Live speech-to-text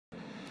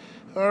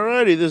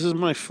Alrighty, this is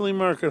my flea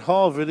market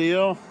haul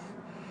video.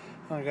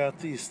 I got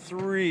these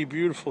 3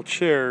 beautiful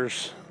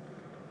chairs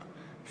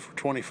for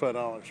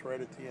 $25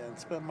 right at the end.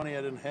 Spent money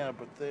I didn't have,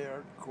 but they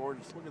are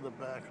gorgeous. Look at the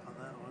back on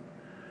that one.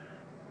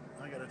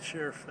 I got a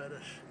chair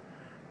fetish.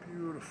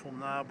 Beautiful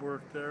knob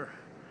work there.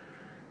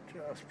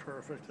 Just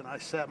perfect. And I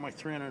sat my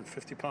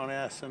 350-pound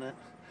ass in it.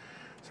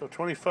 So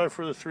 $25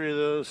 for the 3 of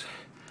those.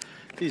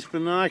 These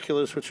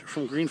binoculars, which are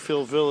from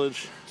Greenfield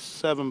Village,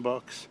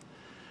 $7.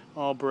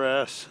 All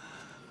brass.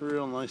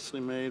 Real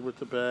nicely made with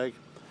the bag.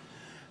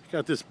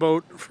 Got this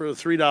boat for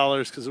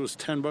 $3 because it was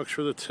 $10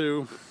 for the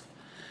 2.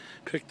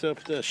 Picked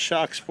up the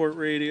Shock Sport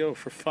radio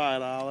for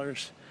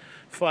 $5.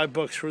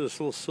 $5 for this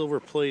little silver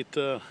plate.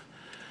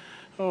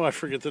 I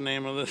forget the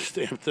name of this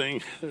damn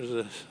thing. There's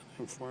a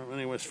name for it.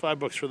 Anyways,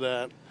 $5 for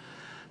that.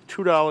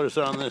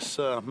 $2 on this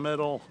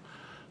metal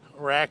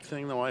rack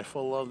thing. The wife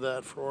will love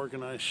that for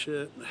organized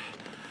shit.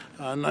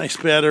 Nice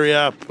battery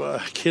up.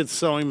 Kids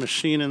sewing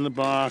machine in the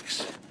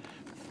box.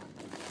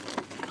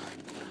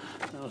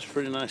 That was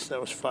pretty nice.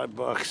 That was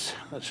 $5.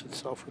 That should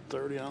sell for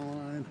 $30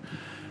 online.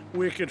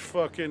 Wicked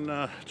fucking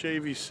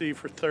JVC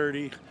for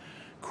 $30.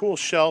 Cool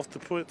shelf to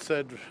put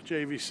said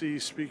JVC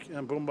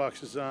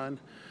Boombox is on.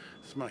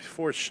 This is my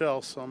 4th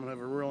shelf, so I'm gonna have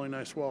a really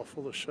nice wall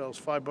full of shelves.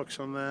 $5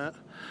 on that,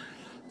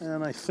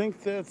 and I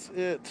think that's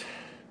it.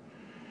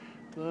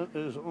 That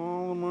is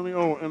all the money.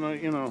 Oh, and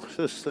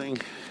this thing.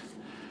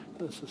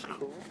 This is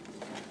cool.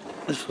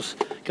 This was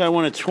guy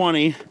wanted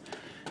 20,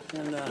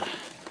 and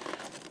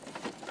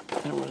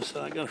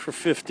I got it for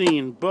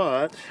 15,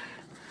 but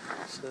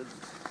said,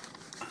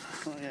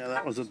 oh yeah,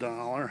 that was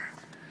 $1.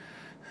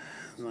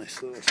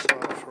 Nice little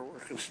saw for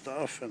working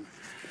stuff, and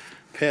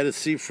padded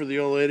seat for the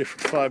old lady for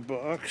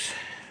 $5.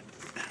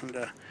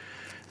 And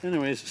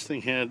anyways, this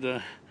thing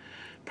had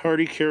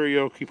party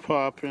karaoke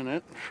pop in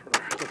it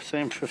for the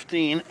same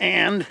 15,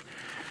 and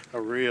a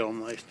real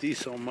nice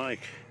diesel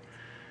mic.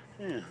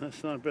 Yeah,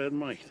 that's not a bad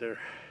mic there.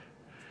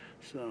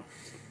 So,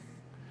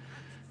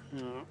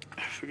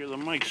 I figure the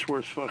mic's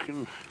worth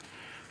fucking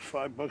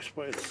 $5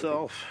 by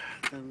itself,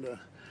 and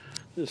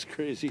this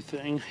crazy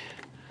thing,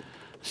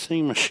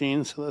 sing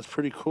machine, so that's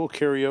pretty cool.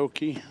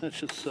 Karaoke, that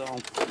should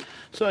sell.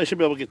 So I should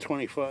be able to get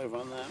 25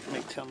 on that,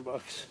 make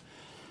 $10.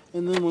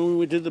 And then when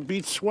we did the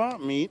Beat Swap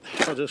meet,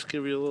 I'll just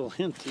give you a little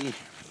hinty.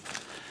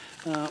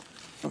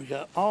 We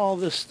got all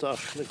this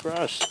stuff, the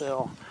garage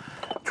sale,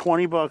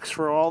 $20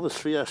 for all this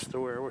Fiesta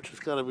wear, which has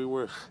got to be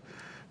worth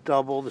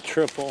double the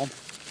triple.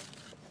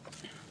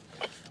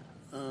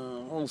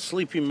 Old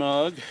sleepy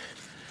mug,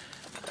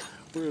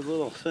 weird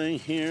little thing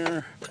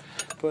here,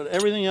 but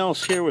everything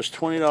else here was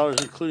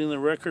 $20, including the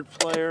record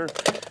player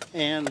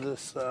and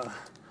this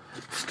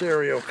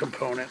stereo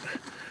component.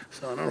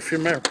 So I don't know if you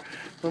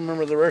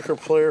remember the record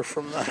player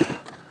from the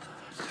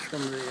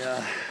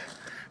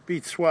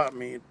Beat Swap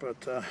meet, but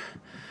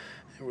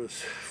it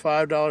was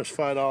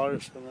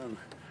 $5, and then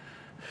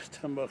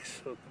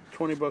 $10, so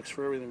 $20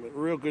 for everything. But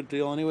real good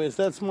deal. Anyways,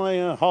 that's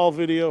my haul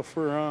video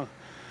for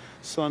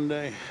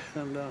Sunday,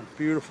 and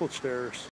beautiful chairs.